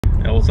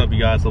what's up, you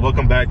guys? So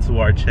welcome back to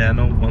our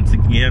channel. Once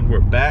again, we're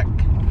back,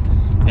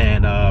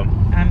 and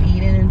I'm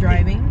eating and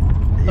driving.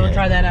 Don't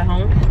try that at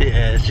home.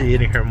 Yeah, she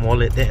eating her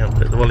mole. Damn,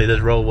 only this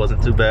roll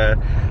wasn't too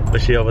bad, but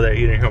she over there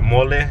eating her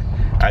mole.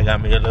 I got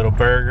me a little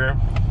burger.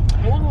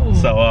 Ooh.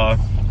 So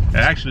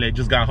actually, I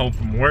just got home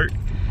from work,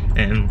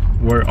 and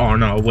we're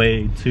on our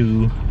way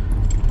to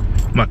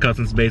my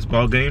cousin's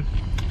baseball game.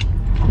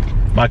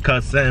 My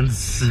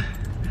cousin's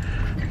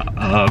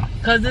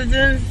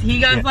cousins. He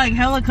got like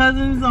hella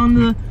cousins on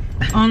the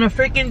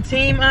freaking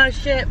team.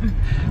 Shit.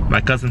 My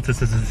cousin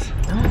sisters.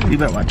 You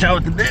better watch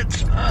out with the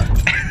ditch.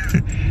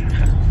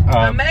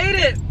 I made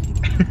it.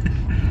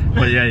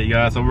 But yeah, you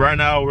guys. So right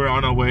now we're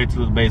on our way to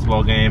the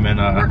baseball game, and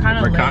we're kind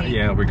of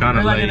late. We're kind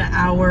of late. Like an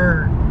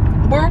hour.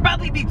 We're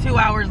about to be 2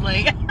 hours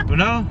late.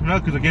 No,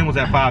 because the game was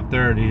at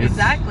 5:30.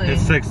 Exactly.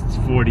 It's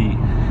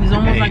 6:40. It's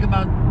almost like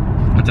about.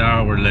 It's an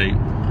hour late.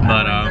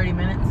 But 30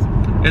 minutes.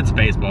 It's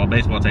baseball.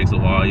 Baseball takes a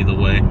while either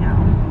way. Yeah.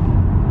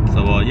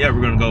 So yeah,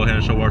 we're gonna go ahead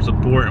and show our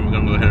support, and we're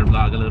gonna go ahead and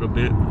vlog a little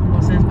bit.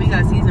 Well, since we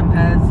got season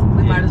pass,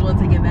 we might as well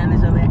take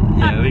advantage of it.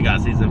 Yeah, we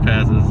got season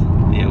passes.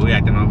 Yeah, we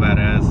acting all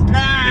badass.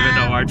 Even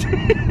though our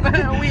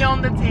team, we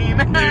own the team.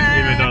 even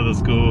though the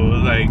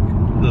school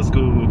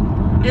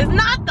it's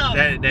not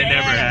the they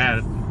never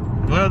had.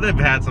 Well, they've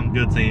had some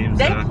good teams.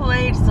 They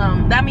played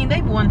some. I mean,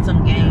 they've won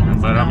some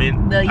games. But I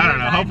mean, I don't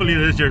know. Hopefully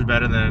this year's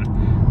better than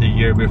the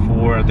year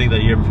before. I think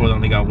the year before they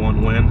only got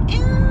 1 win.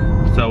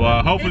 So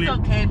hopefully it's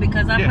okay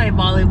because I play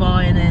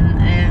volleyball and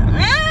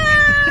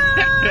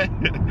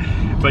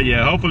but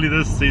yeah, hopefully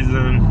this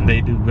season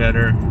they do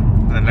better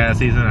than last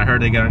season. I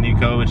heard they got a new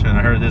coach, and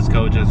I heard this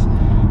coach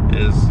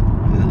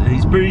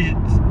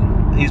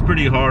he's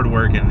pretty hard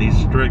working. He's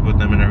strict with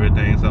them and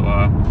everything. So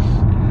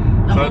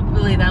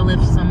hopefully that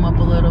lifts them up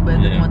a little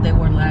bit than what they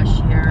were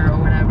last year or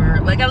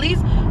whatever. Like at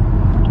least,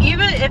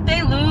 even if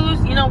they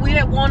lose, you know, we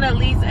want at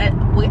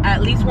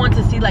least want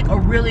to see like a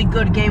really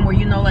good game where,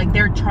 you know, like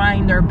they're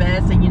trying their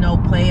best and, you know,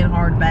 playing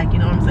hard back. You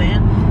know what I'm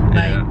saying?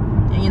 Like,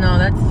 you know,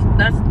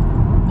 that's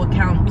what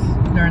counts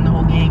during the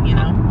whole game. You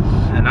know.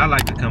 And I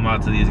like to come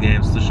out to these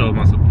games to show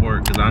my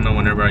support, because I know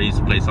whenever I used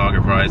to play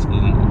soccer for high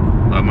school,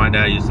 my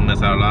dad used to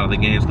miss out a lot of the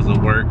games because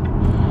of work,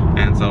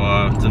 and so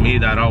to me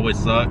that always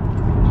sucked.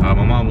 My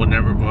mom would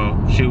never. Well,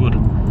 she would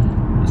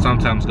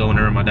sometimes go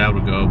whenever my dad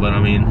would go, but I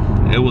mean,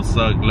 it would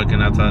suck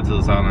looking outside to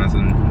the sidelines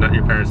and not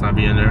your parents not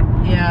being there.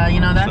 Yeah,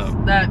 you know,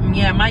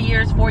 yeah, my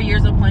 4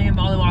 years of playing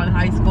volleyball in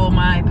high school,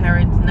 my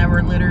parents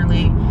never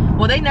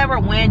they never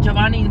went.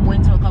 Giovanni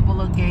went to a couple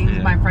of games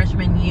my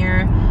freshman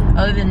year.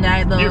 Other than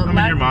that,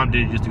 your mom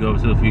did used to go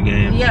to a few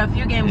games. Yeah, a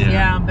few games,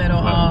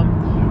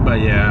 but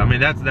yeah, I mean,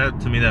 that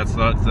to me that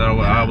sucks. I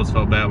always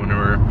felt bad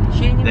whenever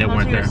they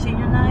weren't there.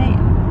 Senior night?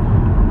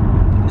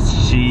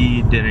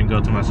 She didn't go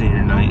to my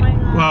senior night. Oh my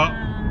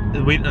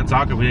God. Well, in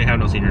soccer we didn't have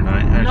no senior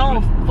night. Actually.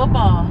 No,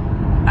 football.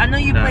 I know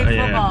you played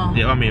football.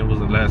 Yeah, I mean it was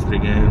the last 3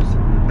 games.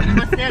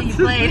 But still, you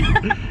played.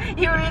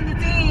 You were in the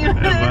team.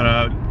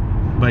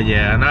 But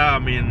yeah, no, I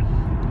mean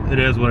it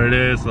is what it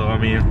is. So I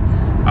mean,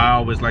 I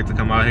always like to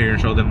come out here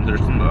and show them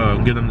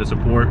give them the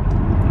support,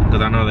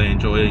 because I know they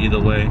enjoy it either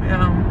way.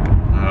 Yeah.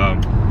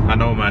 I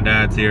know my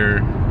dad's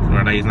here.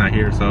 Right now he's not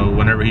here, so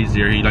whenever he's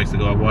here, he likes to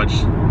go and watch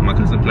my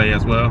cousin play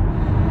as well.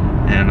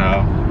 And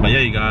but yeah,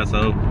 you guys,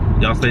 so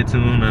y'all stay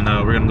tuned, and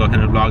we're gonna go ahead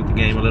and vlog the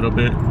game a little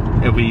bit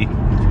if we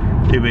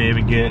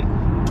even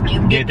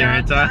get there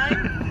in time.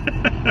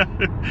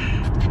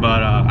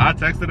 But I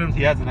texted him,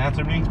 he hasn't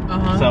answered me,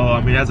 so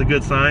I mean that's a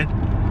good sign.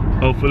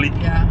 Hopefully,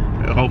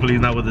 hopefully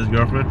he's not with his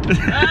girlfriend.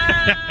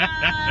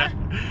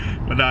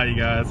 But nah, you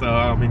guys, so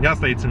I mean y'all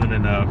stay tuned,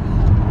 and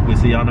we'll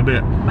see y'all in a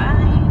bit.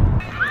 Bye.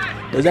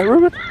 Is that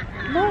Ruben?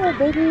 No,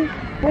 baby.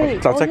 Wait.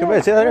 Stop taking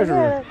base. Yeah, there's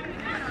Ruben.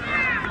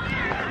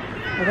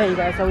 Okay, you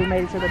guys, so we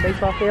made it to the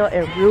baseball field,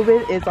 and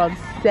Ruben is on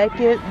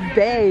second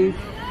base.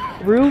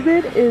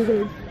 Ruben is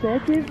in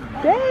second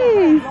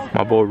base.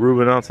 My boy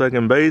Ruben on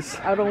second base.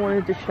 I don't want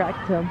to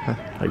distract him.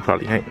 He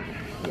probably ain't.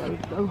 Yeah,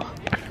 let's go.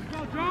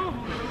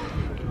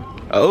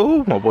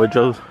 Oh, my boy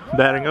Joe's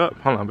batting up.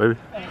 Hold on, baby.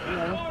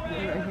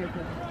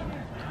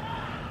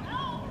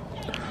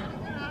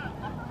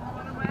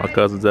 My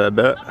cousin's at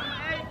bat.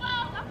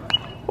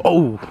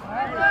 Oh.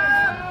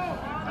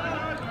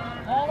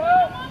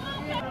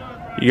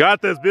 You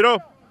got this, Vito.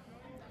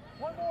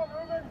 One more,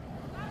 Ruben.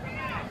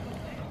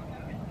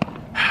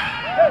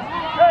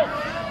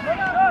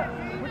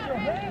 Put your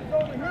hands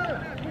over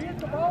here. You hit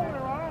the ball with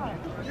your eyes.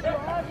 If your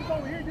eyes is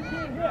over here, you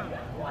can't hit.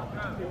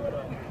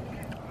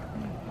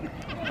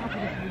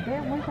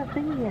 Damn, where's that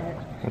thing yet?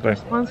 Okay.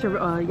 Sponsor,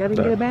 you gotta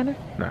get a banner?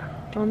 Nah.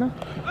 Oh no.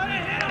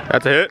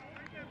 That's a hit.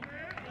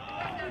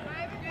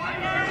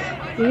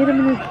 You hit him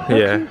in his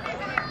Yeah.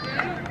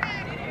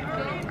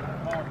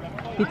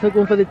 He took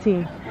one for the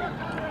team.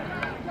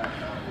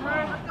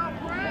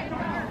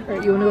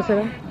 Alright, you wanna go sit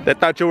down? They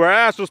thought you were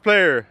an Astros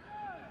player.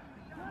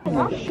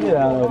 Shit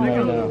out of me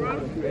now.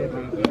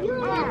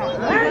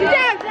 Good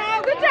job,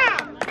 Joe. Good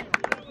job.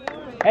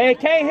 Hey, it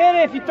can't hit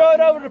it if you throw it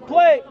over the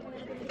plate.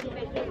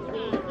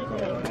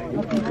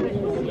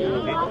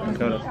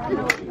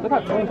 Look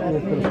how close he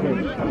is to the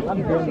fish.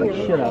 I'm doing the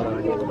shit out of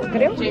it.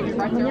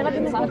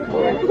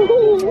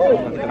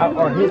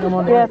 Or hitting him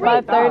on the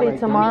 5:30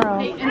 tomorrow.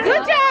 Good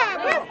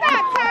job! Good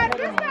stop, Todd!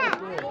 Good stop!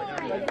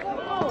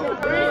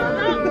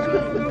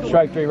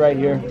 Strike 3 right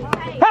here.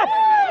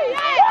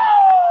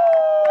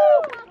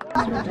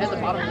 At the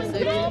bottom of the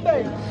 6.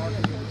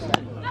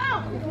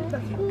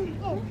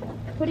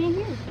 Put it in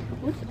here.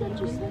 What's that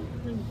you said?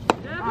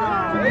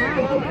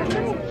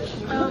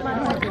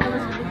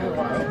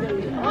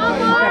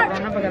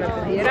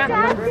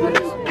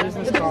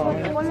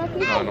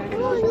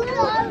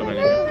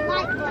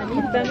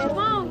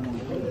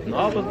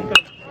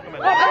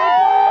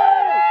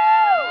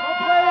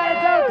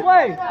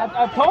 I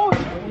told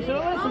you. You should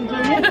have listened to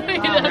me.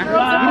 You didn't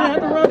have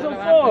to run so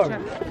far. I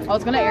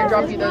was gonna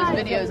airdrop you those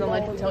videos and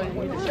let you tell you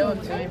to show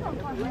them to me.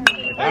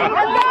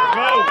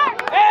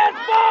 And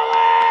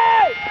forward!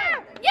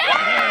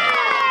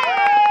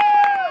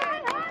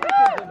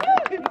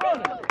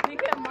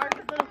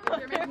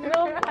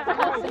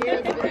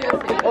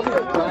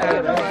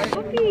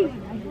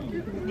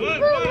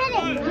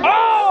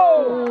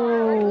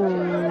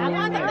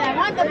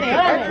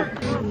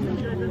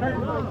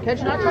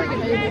 Catch, not trying to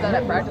get me to do that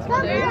at practice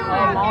one day.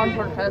 Mom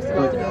for testing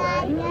us to do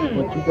that.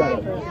 But you gotta,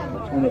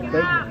 when it's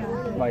big,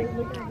 like.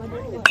 Go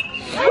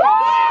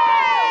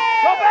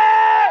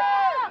back!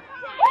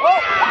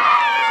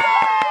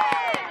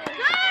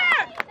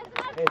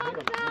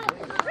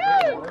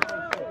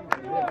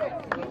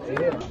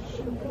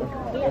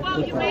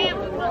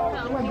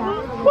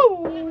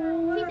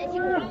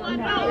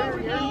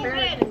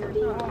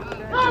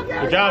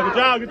 Good job, good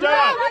job, good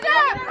job.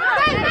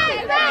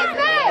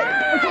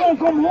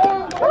 Come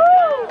home.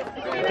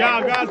 Good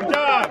job, guys, good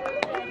job.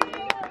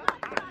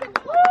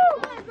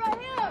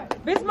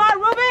 Be smart,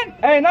 Ruben!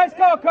 Hey, nice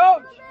call,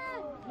 coach.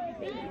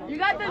 You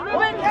got this,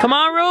 Ruben? Come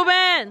on,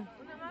 Ruben.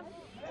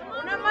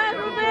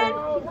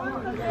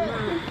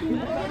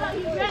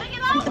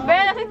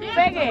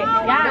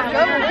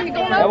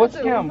 Hey, what's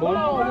the count, boy?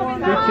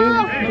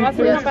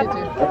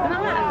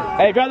 3-2?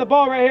 Hey, grab the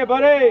ball right here,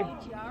 buddy.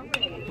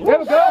 There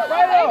we go,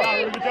 right up.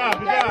 Good job,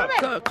 good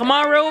job. Come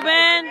on,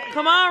 Ruben.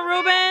 Come on,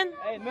 Ruben.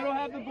 Hey, middle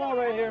have the ball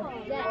right here.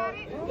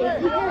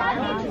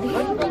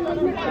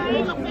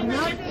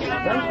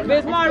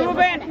 Be smart,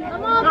 Ruben!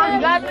 You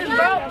got this,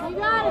 bro!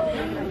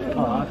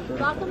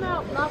 Lock him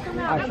out. I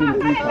shoot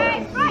 3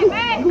 times.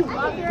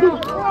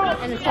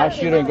 I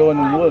shoot and go in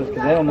the woods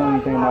because they don't know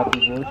anything about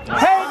these woods. Hey,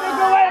 there's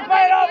no way to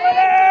fight over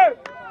there!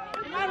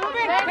 Come on,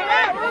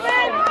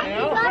 Ruben!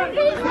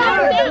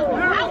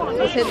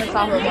 It's hitting the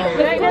top of the ball.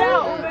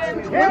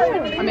 I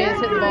mean, it's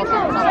hitting the ball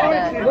from the top of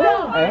that.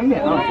 Hey, I'm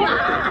getting on.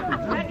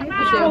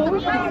 Come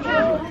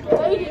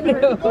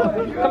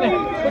here.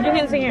 Put your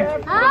hands in here.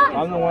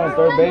 I'm the one on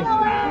third base.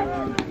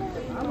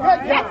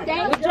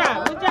 Good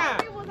job. Good job.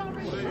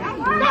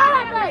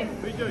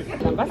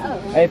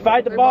 Hey,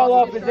 fight the ball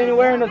off if it's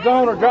anywhere in the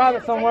zone or drive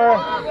it somewhere.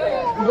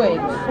 Wait.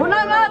 We're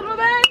not,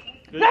 Ruben.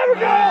 There we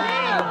go!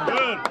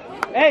 Good.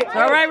 Hey,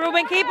 All right,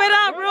 Ruben. Keep it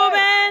up,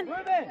 Ruben.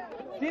 Ruben,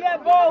 see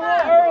that ball a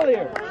little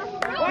earlier.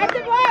 Watch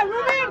the ball,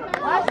 Ruben.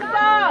 Watch the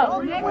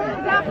ball.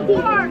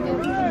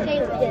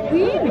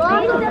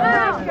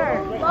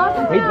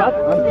 He's about to,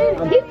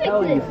 I'm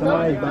telling you,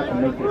 somebody's about to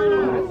make this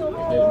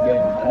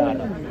game.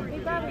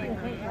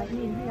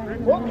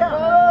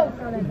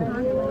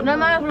 Una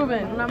más,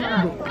 Ruben. Una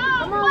más.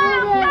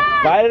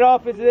 Fight it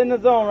off. It's in the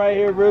zone right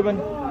here, Ruben.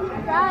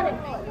 Got it.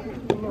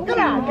 Good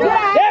job.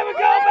 There we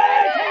go,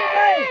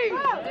 baby!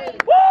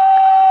 Woo!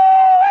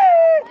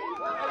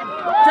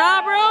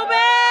 Job, Ruben.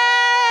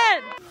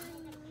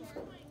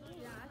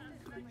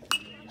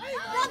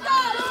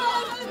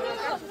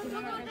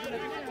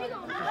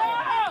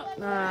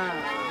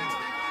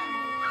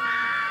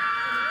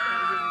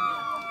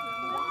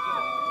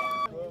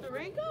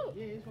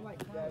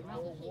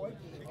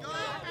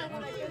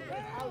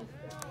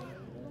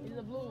 He's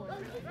a blue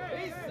one.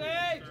 He's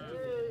safe!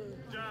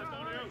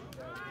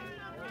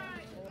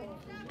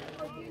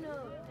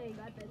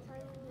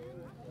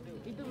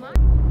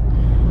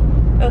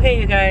 Okay,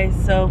 you guys.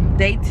 So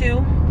day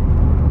 2.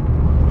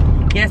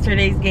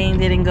 Yesterday's game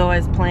didn't go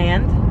as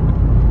planned.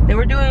 They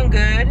were doing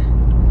good.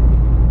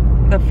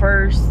 The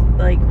first,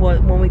 like,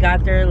 when we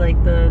got there, like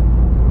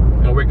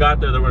When we got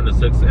there, they were in the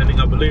 6th inning,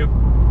 I believe.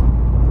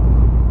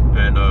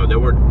 And they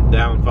were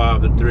down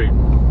 5-3.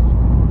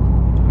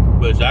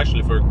 Which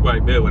actually for quite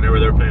a bit, whenever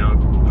they were playing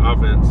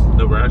offense,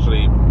 they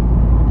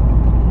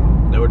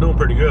were doing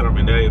pretty good. I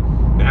mean, they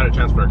had a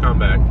chance for a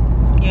comeback.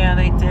 yeah,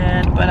 they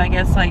did. But I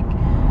guess like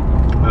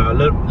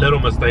Little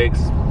mistakes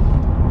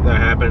that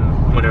happened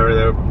whenever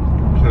they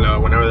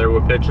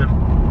were pitching.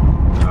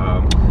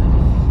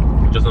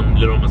 Just some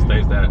little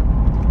mistakes that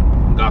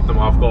got them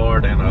off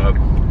guard, and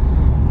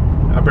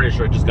I'm pretty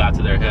sure it just got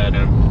to their head,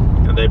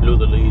 and they blew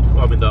the lead.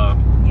 I mean,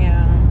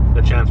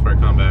 the chance for a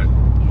comeback.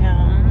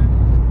 Yeah.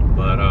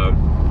 But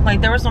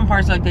like there were some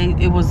parts like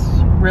it was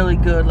really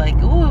good. Like,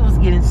 ooh, it was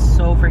getting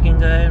so freaking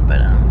good.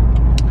 But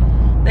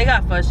they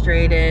got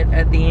frustrated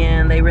at the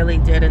end. They really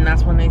did, and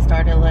that's when they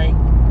started like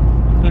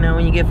You know,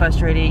 when you get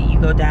frustrated, you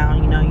go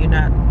down. You know, you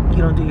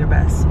don't do your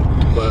best.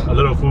 But a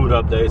little food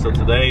update. So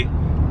today,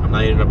 I'm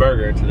not eating a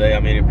burger. Today,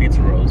 I'm eating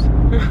pizza rolls.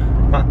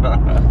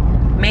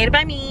 Made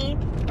by me.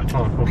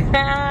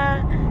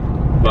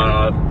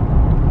 But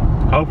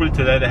hopefully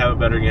today they have a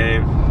better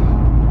game.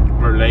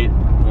 We're late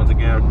once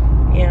again.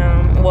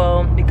 Yeah,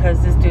 well,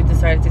 because this dude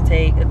decided to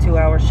take a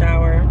 2-hour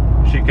shower.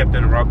 She kept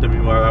interrupting me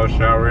while I was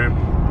showering.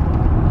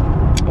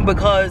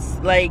 Because,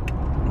 like,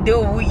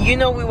 dude, you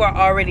know we were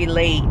already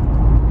late.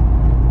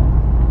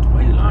 Why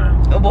are you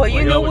lying? Well,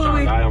 you know what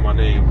we lie on my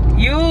name.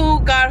 You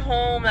got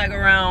home like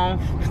around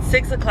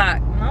 6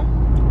 o'clock, no?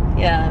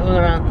 Yeah, it was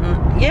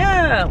around.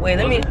 Yeah, wait,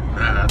 let me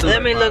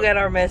look at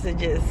our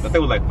messages. I think it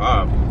was like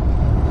 5.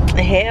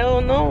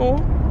 Hell no.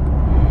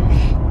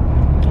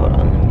 Hold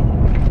on.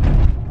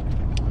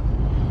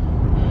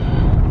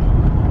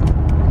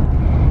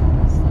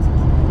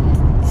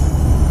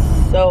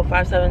 So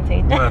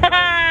 5:17.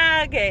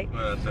 Okay.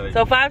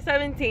 So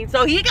 5:17.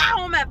 So he got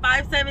home at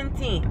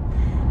 5:17.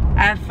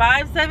 At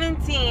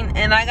 5:17,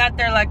 and I got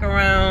there like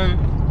around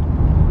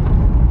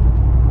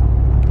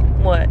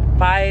what?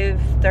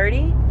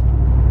 5:30.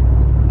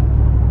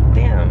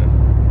 Damn.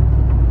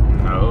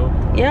 No.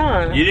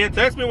 Yeah. You didn't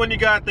text me when you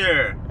got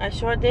there. I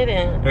sure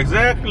didn't.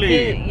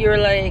 Exactly. You were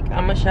like,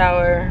 I'm gonna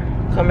shower,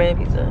 come in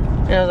pizza.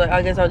 And I was like,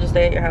 I guess I'll just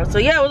stay at your house. So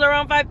yeah, it was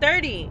around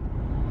 5:30.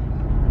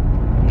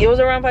 It was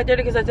around 5:30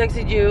 because I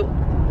texted you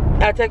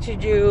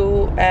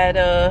at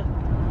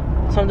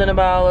something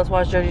about let's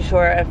watch Jersey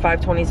Shore at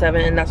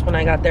 5:27, and that's when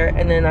I got there.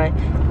 And then I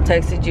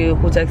texted you,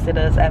 who texted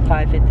us at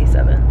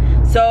 5:57.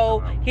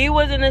 So he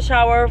was in the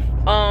shower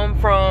from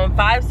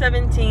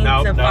 5:17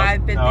 to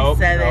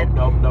 5:57.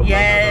 No.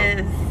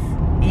 Yes.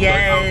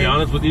 Yes. I'll be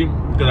honest with you,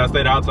 because I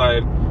stayed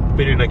outside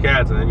feeding the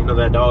cats, and you know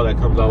that dog that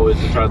comes always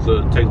and tries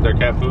to take their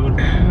cat food.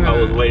 I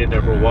was waiting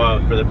there for a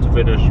while for them to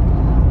finish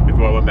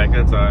before I went back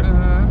inside.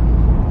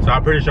 So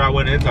I'm pretty sure I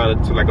went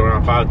inside to like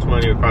around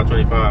 5:20 or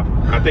 5:25.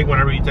 I think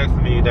whenever you texted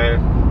me that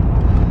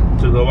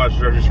to go watch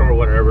Jersey Shore or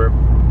whatever,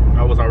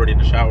 I was already in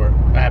the shower.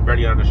 I had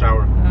barely got in the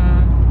shower.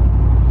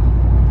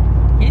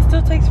 He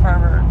still takes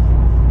forever.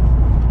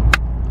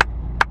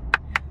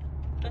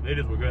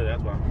 Videos were good,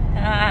 that's why.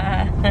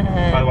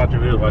 I watch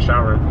your videos while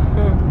showering.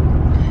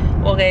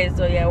 Okay,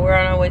 so yeah, we're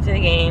on our way to the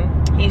game.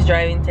 He's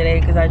driving today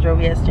because I drove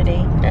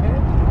yesterday.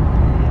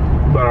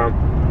 But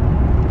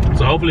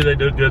so hopefully they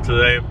did good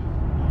today.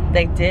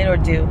 They did or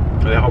do?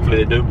 Yeah, hopefully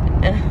they do.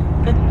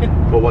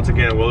 But once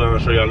again, we're gonna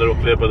show you a little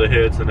clip of the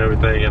hits and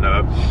everything, and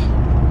I'm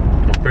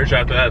pretty sure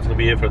after that's gonna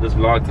be it for this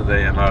vlog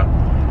today, and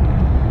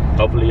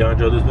hopefully y'all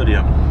enjoy this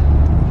video.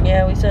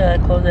 Yeah, we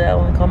said close it out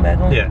when we come back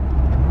home. Yeah.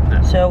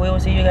 So we will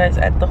see you guys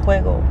at the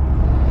juego.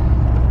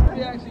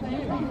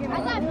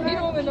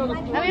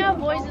 I mean, our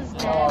voice is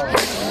dead.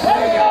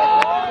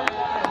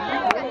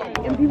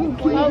 And people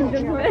keep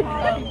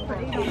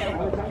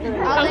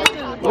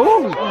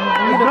Ooh,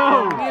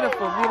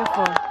 beautiful,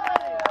 beautiful.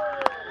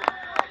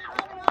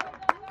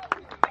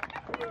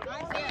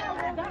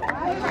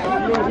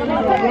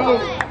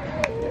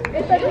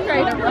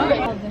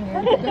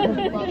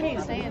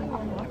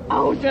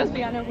 Oh, trust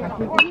me, I know.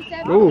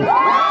 Ooh,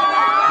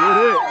 good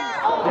hit.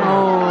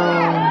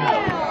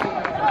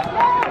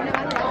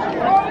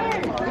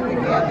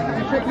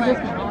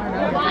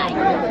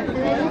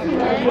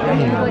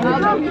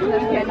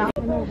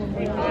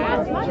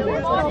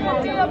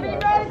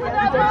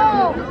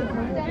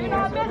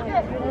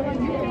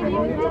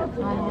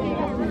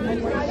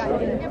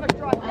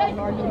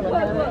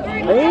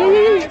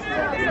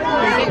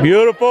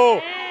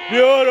 Beautiful,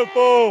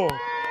 beautiful.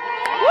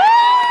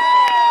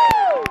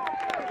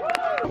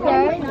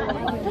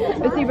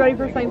 Is he ready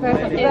for St.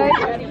 Patrick's Day?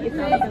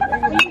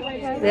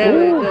 There we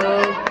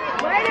go.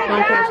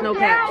 Don't catch, no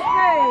catch.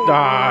 I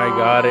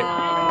got it.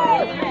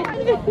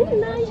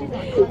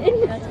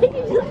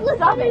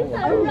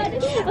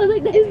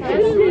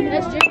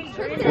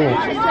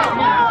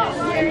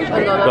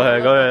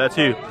 Go ahead, that's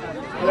you.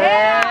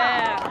 Yeah.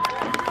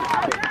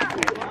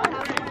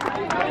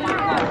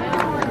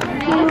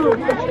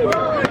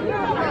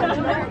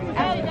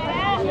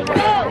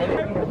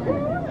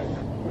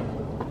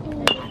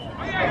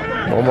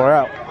 One more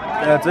out.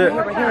 That's it.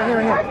 Right here.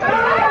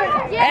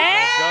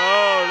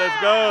 Let's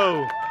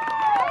go.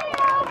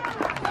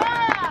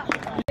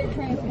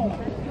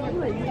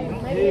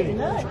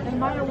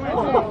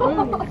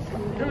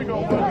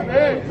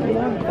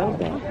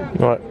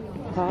 What?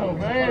 No?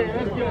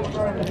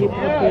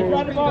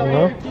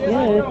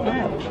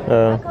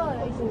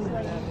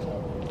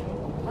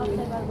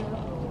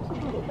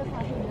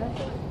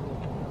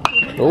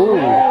 Oh.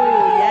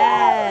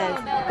 Yes.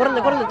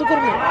 Córrele, tú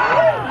córrele.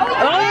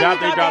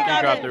 Dropped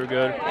it. We're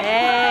good.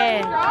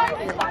 Hey.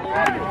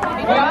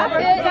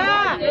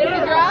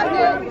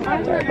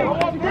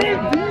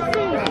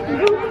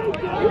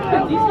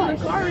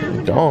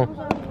 Gone.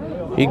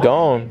 He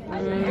gone.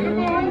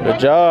 Good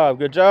job.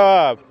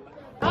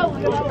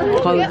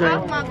 Call his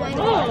name.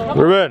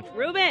 Ruben.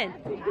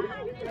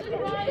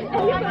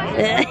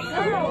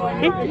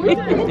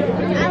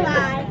 I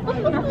lied.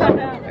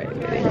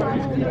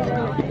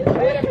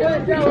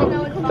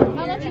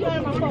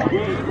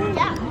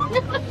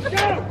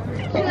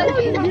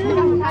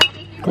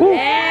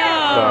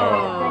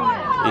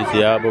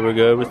 Easy out, but we're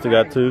good. We still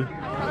got two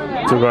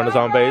runners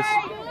on base.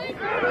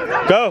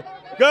 Go!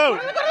 Go!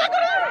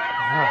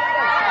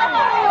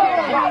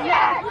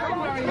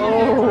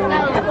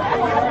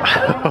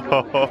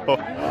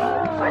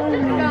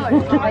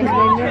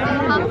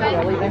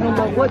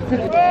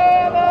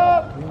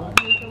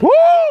 Woo!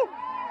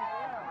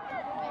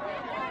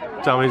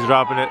 Tommy's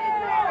dropping it.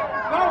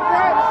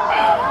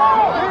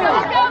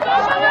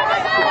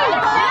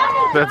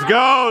 Let's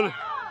go!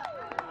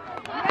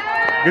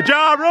 Good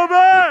job,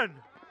 Ruben!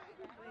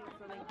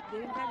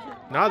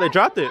 No, they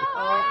dropped it.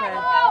 Oh, okay.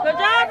 Good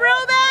job,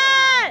 Ruben!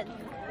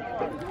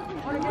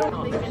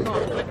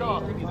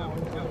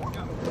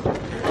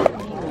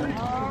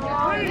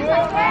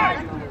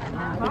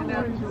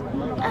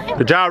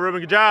 Good job,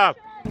 Ruben. Good job.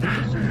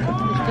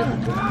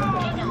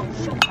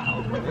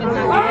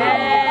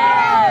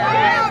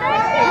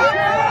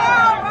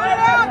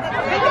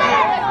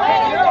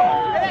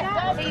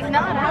 He's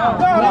not out.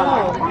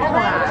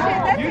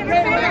 You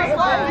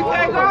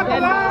can't go out the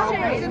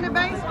line. He's in the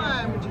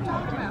baseline. What you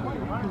talking about?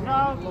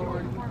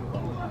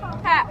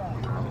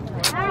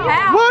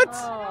 What?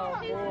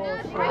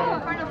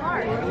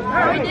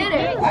 We did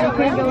it. You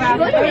can't go out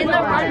in the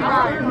run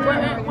line.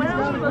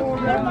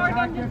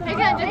 You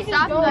can't just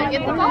stop and like,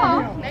 get the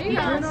ball. There you go.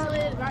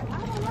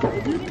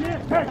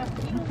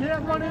 You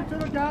can't run into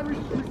the guy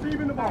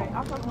receiving the ball.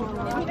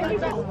 There it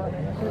goes.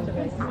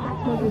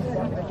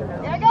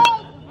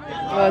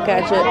 Oh,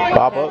 catch it.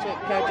 Pop up.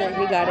 Catch it.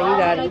 He got it. He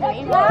got it.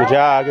 Good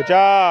job. Good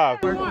job.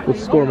 What's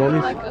the score,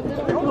 Monies?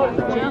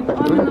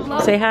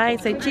 Say hi.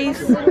 Say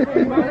Chiefs.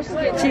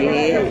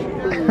 Chiefs.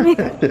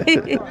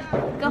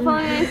 Go follow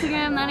me on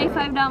Instagram,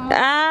 95.more.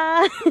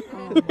 Ah.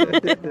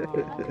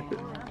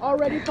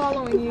 Already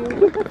following you.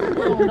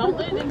 Don't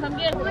let them come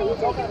get it. Why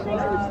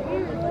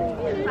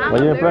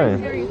you ain't playing?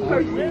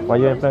 Why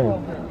you ain't playing?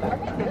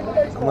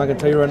 I'm not gonna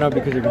tell you right now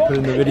because you can put it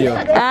in the video.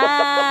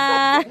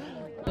 Ah.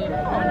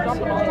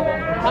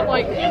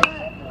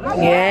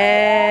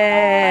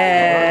 Yeah.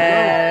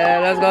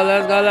 Let's go.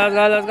 Let's go. Let's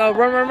go. Let's go.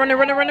 Run. Run. Run.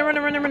 Run. Run. Run.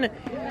 Run. Run.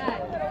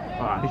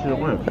 He should have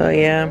won. Oh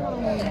yeah.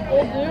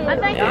 I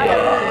think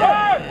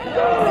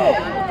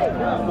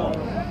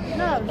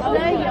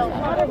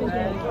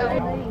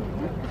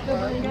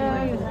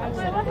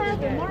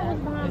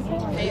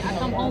Hey, I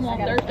come home on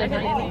Thursday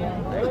night.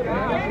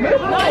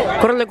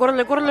 Córrele,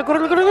 córrele, córrele,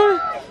 córrele, córrele.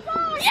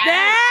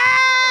 Yeah!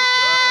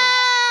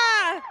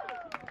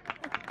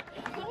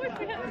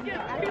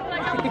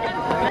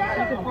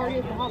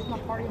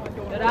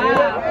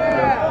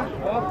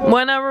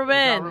 Buena,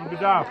 Ruben. Good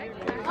job.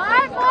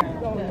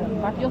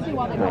 You'll see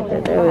why they go.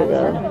 There we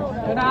go.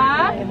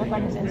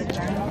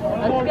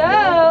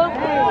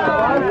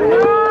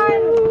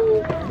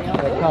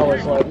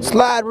 Let's go.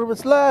 Slide, Ruben,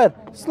 slide.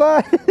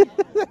 Slide.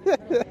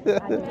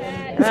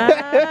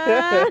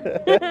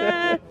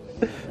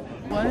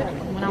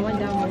 When I went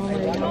down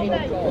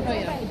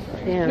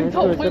Damn, it's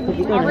really good because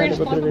you're going to have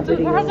to go through the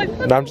video.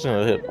 No, I'm just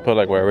going to put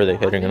like wherever they're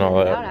hitting and all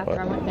that. after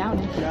I went down.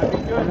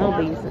 I know,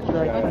 but you still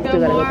got to go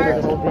through the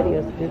whole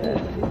video to do that.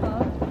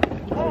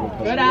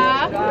 Good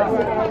eye.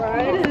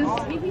 It is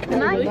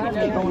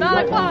 9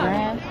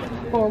 o'clock.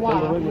 For a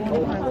while.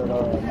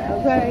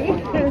 Okay.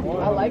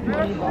 I like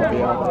money.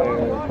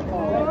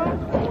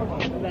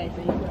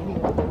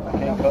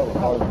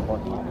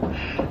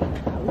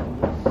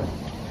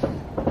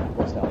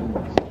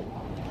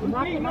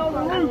 Beating on the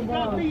roof.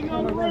 Got beating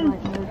on the roof.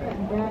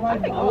 I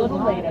think a little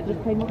late. I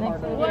just paid my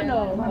next one.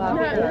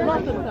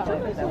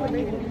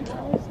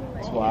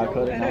 That's why I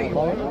cut it 9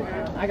 o'clock.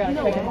 I got to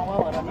check in my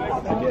wallet. I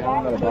get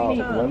home at about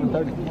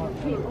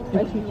 11:30. I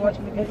keep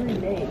watching it every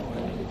day.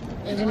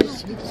 And then it's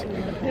so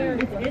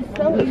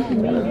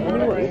inconvenient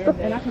anyway.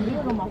 And I can do it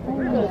on my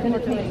phone. It's going to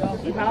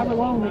take however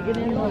long to get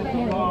in on the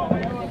camera.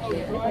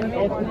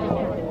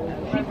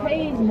 She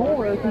pays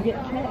more to get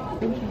checks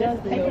than she does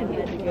pay it.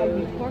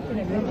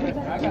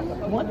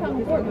 One time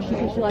before, but she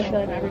likes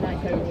that every night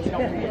too. She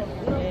don't forget.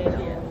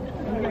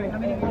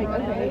 Like,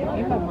 okay,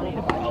 you have money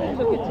to buy checks.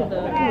 Took it to the...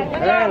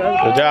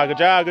 Good job, good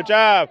job, good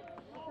job.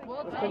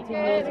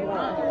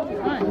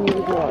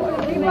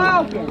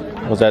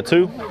 Was that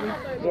 2?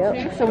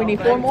 Yep. So we need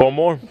 4 more? 4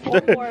 more.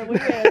 4 more. We're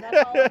good.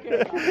 That's all we're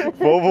good.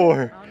 4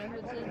 more.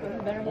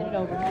 Better get it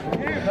over.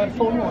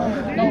 4 more.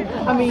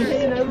 I mean,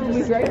 it would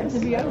be great to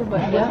be over, but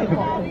yeah.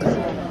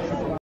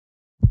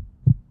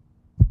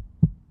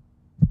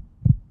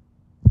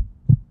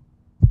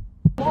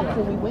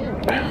 So we win.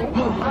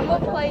 I'm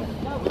gonna play.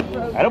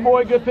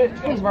 Attaboy, good pitch.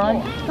 Please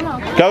run. Come on.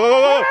 Go, go, go,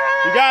 go.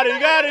 You got it, you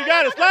got it, you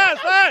got it. Slide,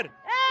 slide.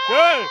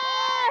 Good.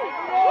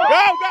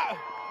 Go, go.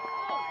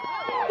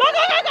 Go,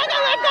 go, go, go, go,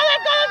 let's go,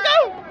 let's go, let's go.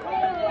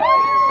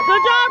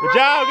 Good job, Good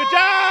job, good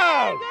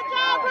job. Good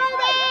job,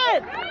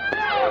 Ruben.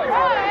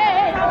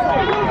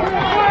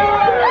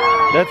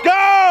 Let's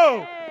go.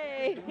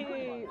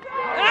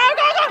 Go,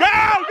 go, go.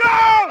 Go,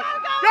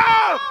 go, go.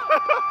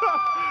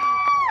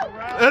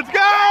 Let's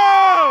go.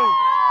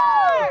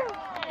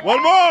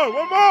 One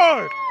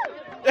more.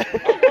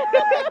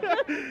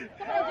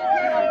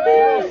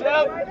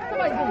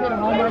 Somebody just hit a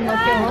home run.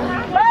 Let's go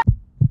home.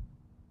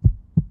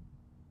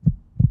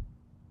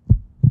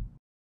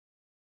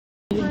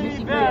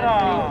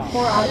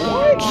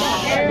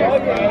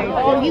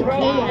 Oh, you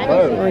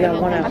can't. We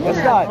got one out. It's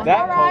not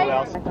that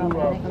cold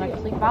I can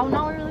sleep. If I was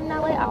not leaving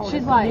that late, I would.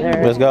 She's like,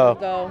 Let's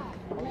go.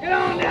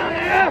 I'm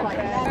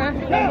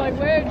like,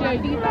 where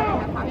JD?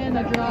 In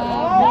the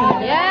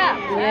drive. Yeah.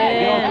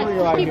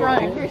 Just keep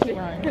running.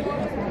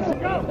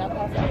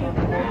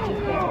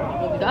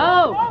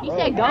 Go. He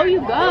said go, you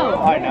go.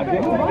 All right, now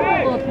get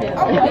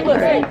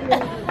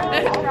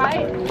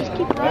Right? Just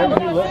keep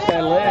running. you lift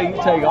that leg,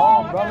 you take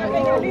off,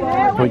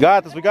 brother. We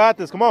got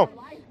this. Come on.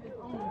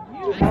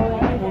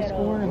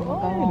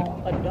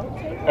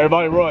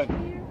 Everybody run.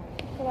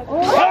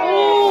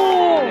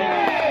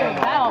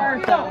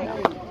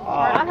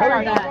 I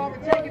heard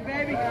that. Take it,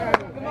 baby.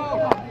 Come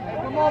on.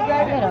 Come on,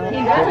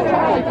 baby.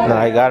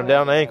 Nah, he got him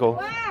down the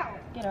ankle.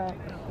 Get up.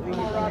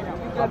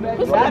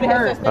 That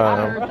hurt.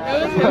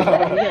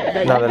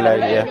 Another leg,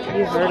 yeah.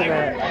 You heard of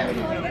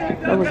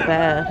that. That was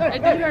bad.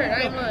 It did hurt.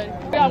 I ain't lying.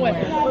 I went.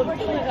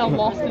 I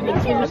lost in the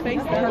swimmer's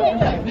face. It hurt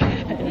that bad.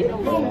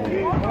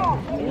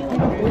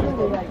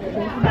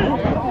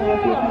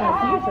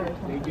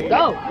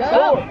 Go.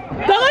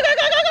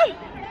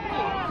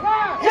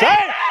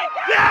 Jay!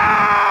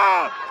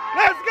 Yeah!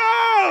 Let's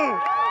go!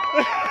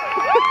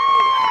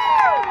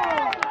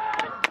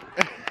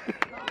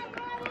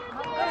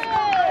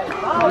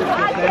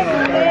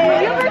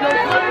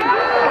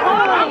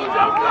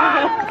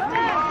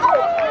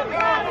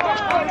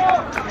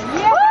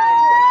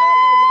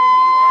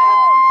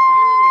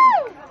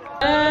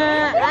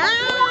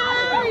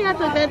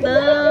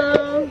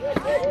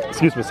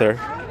 Excuse me, sir.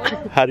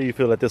 How do you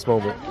feel at this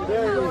moment?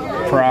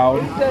 Proud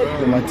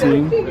of my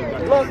team. Good.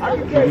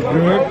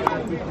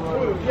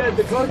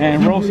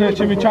 And Rose said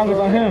chimichangas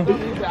on him.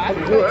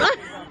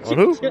 On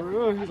who? He's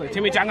like,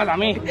 chimichangas on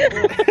me.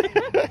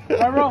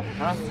 Right, bro?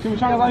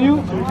 Chimichangas on you?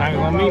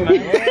 Chimichangas on me,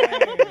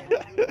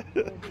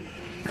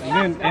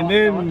 man. And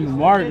then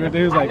Mark right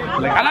there was like, I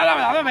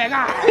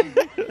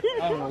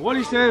don't know what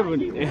he said,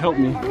 but it helped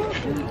me.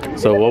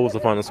 So what was the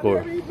final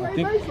score? I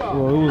think,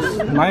 well, it was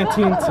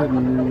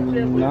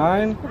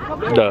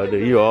 19-9. No,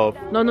 you off.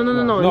 No.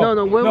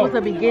 Where was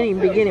the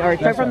beginning? Or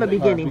start from the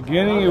beginning.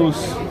 Beginning, it was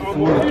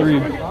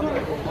 4-3.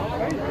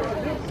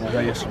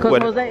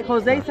 Because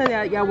Jose said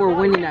that y'all were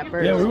winning at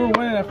first. Yeah, we were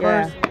winning at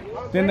first.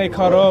 Then they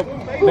caught up.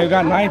 They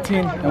got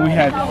 19, and we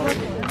had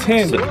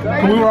 10.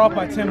 We were up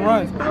by 10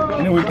 runs,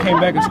 and then we came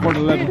back and scored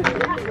 11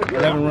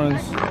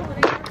 runs.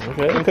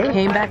 Okay.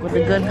 Came back with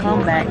a good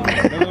comeback.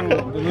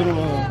 The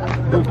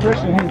little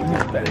Christian, he's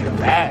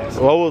fast.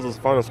 What was the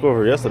final score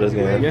for yesterday's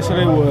game?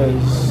 Yesterday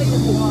was.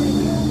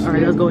 All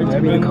right, let's go into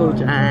the coach.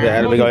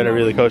 Yeah, we go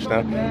interview the coach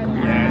now.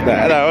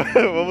 No,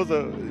 what was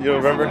it? You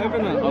remember?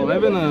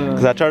 11.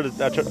 Because I tried to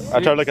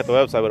look at the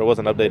website, but it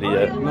wasn't updated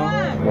yet. No,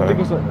 I think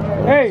it was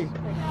hey,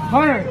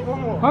 Hunter.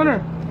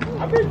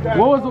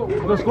 What was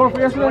the score for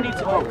yesterday?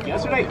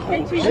 Yesterday,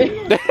 holy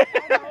shit.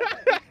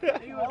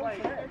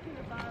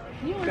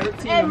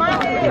 Hey, my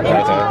man.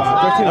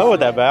 That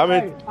wasn't that bad.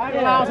 I mean,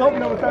 I was hoping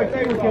number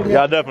 13 was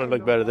y'all definitely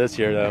look better this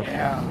year, though.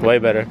 Way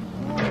better.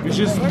 It's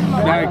just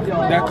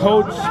that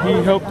coach, he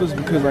helped us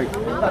because like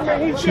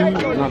she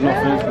not no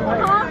offense, but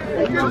like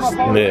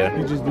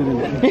he just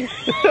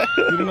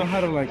didn't know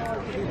how to like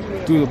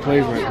do the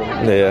plays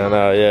right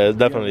now. Yeah, it's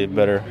definitely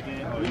better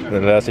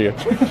than last year.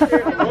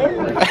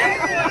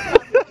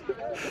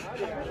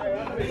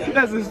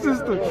 That's his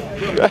sister.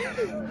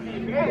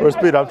 Where's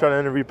Peter? I'm trying to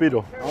interview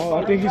Peter. Oh,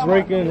 I think he's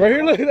raking. Right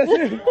here, look, that's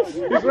it.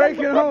 He's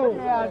raking home.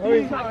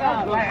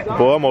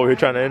 Boy, I'm over here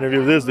trying to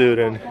interview this dude,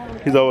 and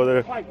he's over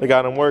there. They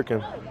got him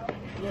working.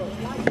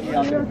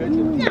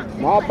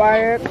 My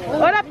bad.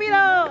 Hola,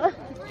 Peter.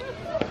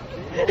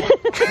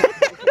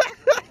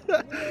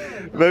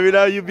 Maybe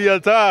now you be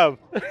on time.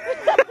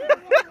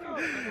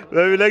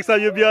 Maybe next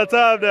time you'll be on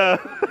time now.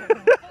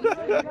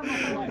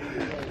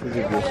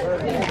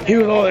 He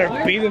was over there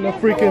beating the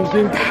freaking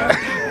thing.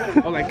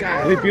 I'm like,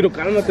 God, Pito,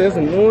 cálmate, that's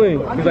annoying.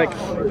 He's like,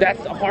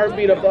 that's the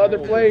heartbeat of the other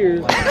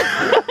players.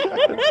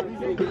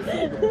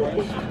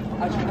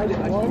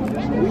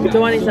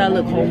 Giovanni said I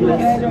look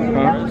homeless.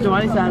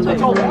 Giovanni said I look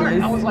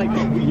homeless. I was like,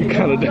 you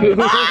kind of do.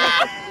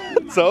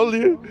 Told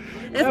you.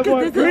 It's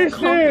because this is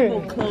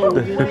comfortable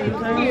clothes, you know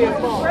what I'm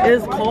saying?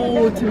 It's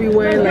cold to be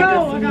wearing like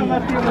a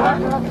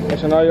sleeve.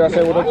 So now you gotta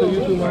say what up to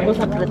YouTube, man. What's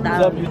up to the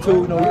What's up,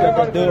 YouTube? No, we got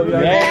that dub,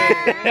 y'all.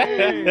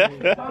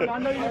 Yeah. I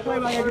know you play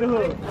like I get a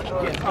hook.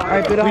 All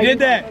right, we did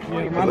that.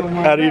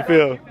 How do you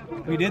feel?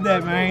 We did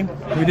that, man.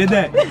 We did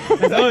that.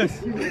 That's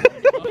us.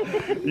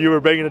 You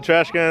were banging the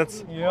trash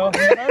cans? Yeah.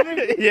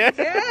 Yeah.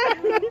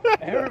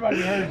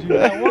 Everybody heard you.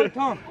 That one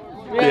time.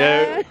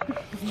 Yeah.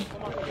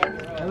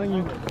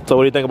 So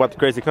what do you think about the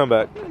crazy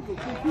comeback?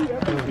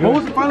 What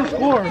was the final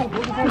score?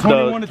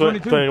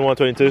 21-22.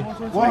 21-22.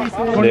 What he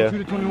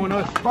said? 22-21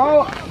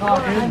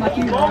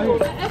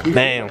 us.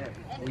 Damn.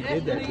 We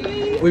did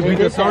that. We beat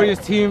the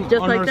sorriest team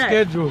Just on like our that.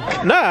 schedule.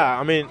 Nah,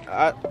 I mean,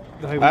 I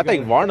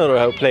think Varno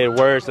have played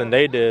worse than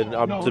they did.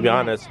 To be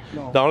honest,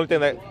 the only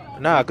thing that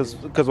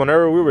because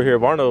whenever we were here,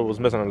 Varno was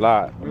missing a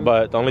lot.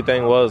 But the only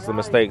thing was the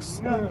mistakes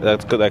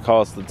that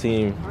cost the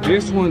team.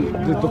 This one,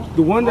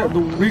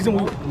 the reason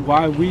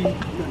why we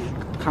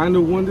kind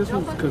of won this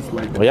one because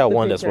like. Well, y'all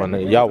won this one.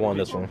 Y'all won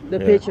this one. The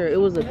pitcher, it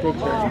was a pitcher.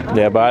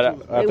 Yeah, but I they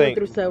think went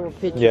through several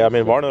pitchers. Yeah, I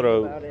mean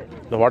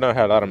Varno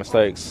had a lot of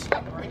mistakes,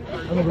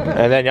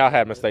 and then y'all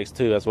had mistakes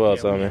too as well.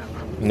 So I mean,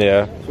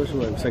 yeah.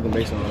 Especially like second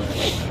base and all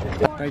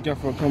that. Thank y'all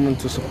for coming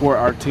to support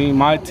our team.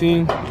 My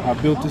team. I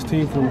built this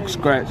team from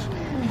scratch.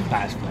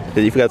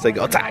 You forgot to say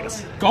go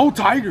Tigers. Go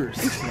Tigers!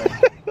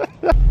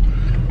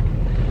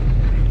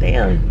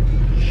 Damn.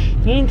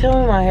 You didn't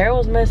tell me my hair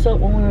was messed up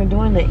when we were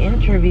doing the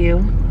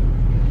interview.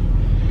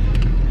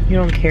 You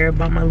don't care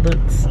about my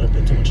looks. I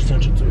pay too much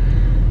attention to.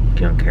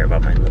 You don't care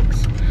about my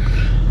looks.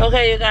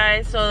 Okay, you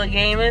guys, so the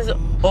game is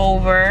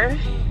over.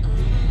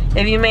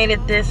 If you made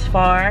it this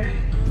far,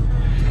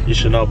 you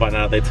should know by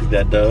now they took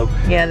that dub.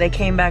 Yeah, they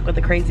came back with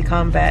a crazy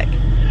comeback.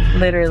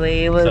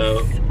 Literally, it was.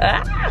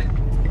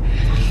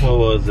 What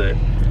was it?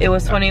 It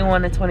was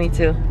 21 to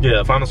 22. Yeah,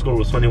 the final score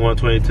was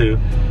 21-22.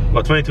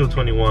 Well,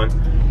 22-21.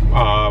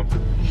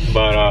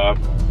 But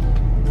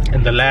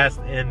in the last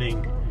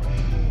inning,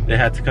 they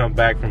had to come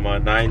back from a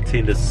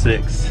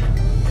 19-6.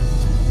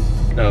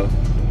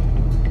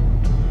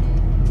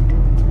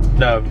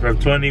 No, from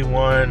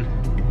 21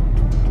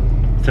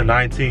 to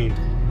 19.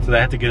 So they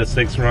had to get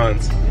 6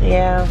 runs.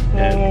 Yeah,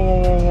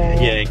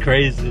 and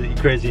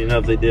crazy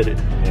enough, they did it.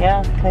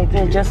 Yeah, they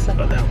did just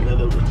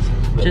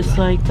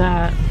like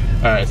that.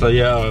 All right, so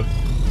yeah,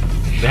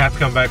 they have to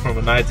come back from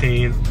a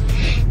 21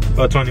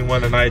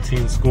 to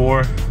 19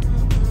 score.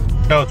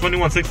 No,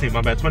 21-16.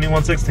 My bad,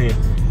 21-16.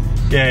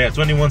 Yeah,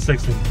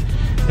 21-16.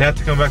 They have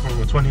to come back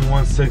from a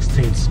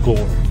 21-16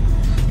 score.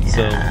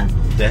 Yeah. So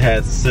they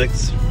had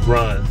 6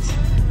 runs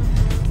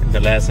in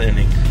the last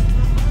inning.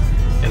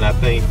 And I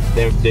think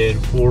they did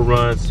 4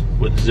 runs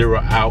with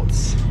 0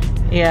 outs.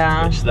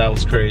 Yeah. Which that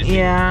was crazy.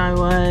 Yeah, it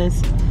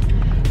was.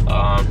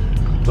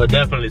 But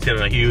definitely seen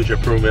a huge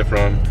improvement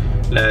from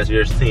last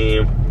year's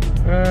team.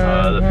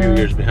 The few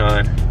years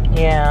behind.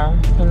 Yeah,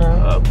 you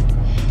know.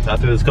 I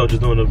think this coach is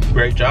doing a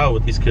great job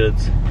with these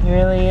kids. He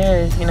really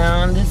is, you know,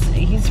 and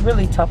he's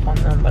really tough on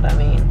them, but I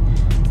mean,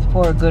 it's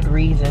for a good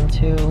reason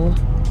too.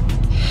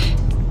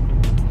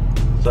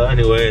 So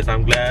anyways,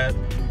 I'm glad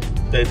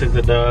they took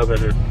the dub,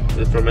 and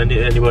from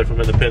anybody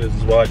from Independence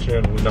is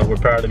watching, we know we're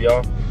proud of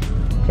y'all.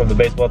 From the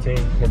baseball team,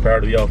 we're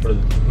proud of y'all for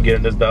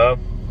getting this dub.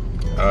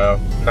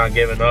 Not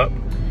giving up.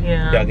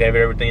 Yeah. Y'all gave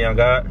it everything y'all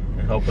got,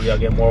 and hopefully y'all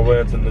get more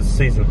wins in this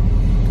season.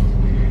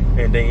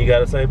 Anything you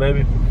gotta say,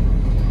 baby?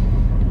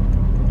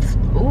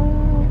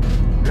 Ooh.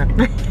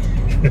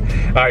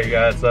 Alright, you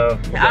guys, so.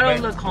 I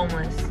don't look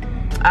homeless.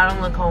 I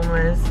don't look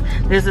homeless.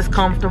 This is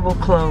comfortable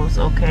clothes,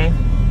 okay?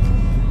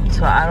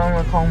 So I don't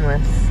look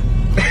homeless.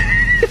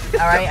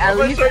 Alright, at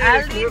least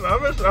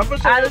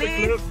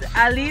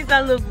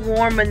I look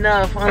warm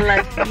enough,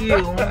 unlike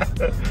you.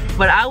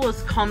 But I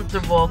was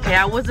comfortable, okay?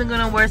 I wasn't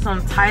gonna wear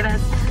some tight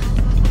ass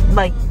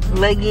like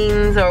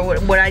leggings or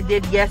what I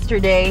did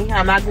yesterday.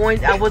 I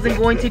wasn't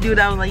going to do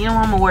that. I was like, you know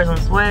what, I'm gonna wear some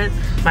sweats,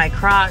 my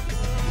Crocs.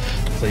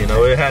 So you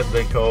know, it has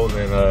been cold,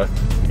 and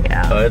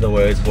yeah. Either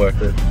way, it's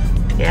worth it.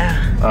 Yeah.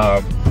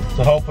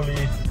 So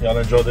hopefully y'all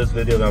enjoyed this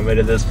video, y'all made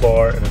it this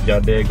far, and if y'all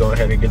did, go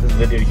ahead and give this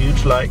video a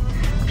huge like.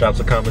 Drop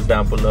some comments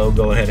down below.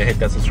 Go ahead and hit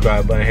that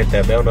subscribe button, hit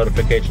that bell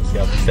notification so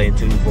y'all can stay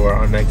tuned for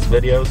our next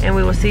videos. And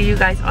we will see you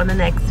guys on the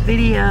next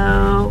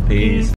video. Peace.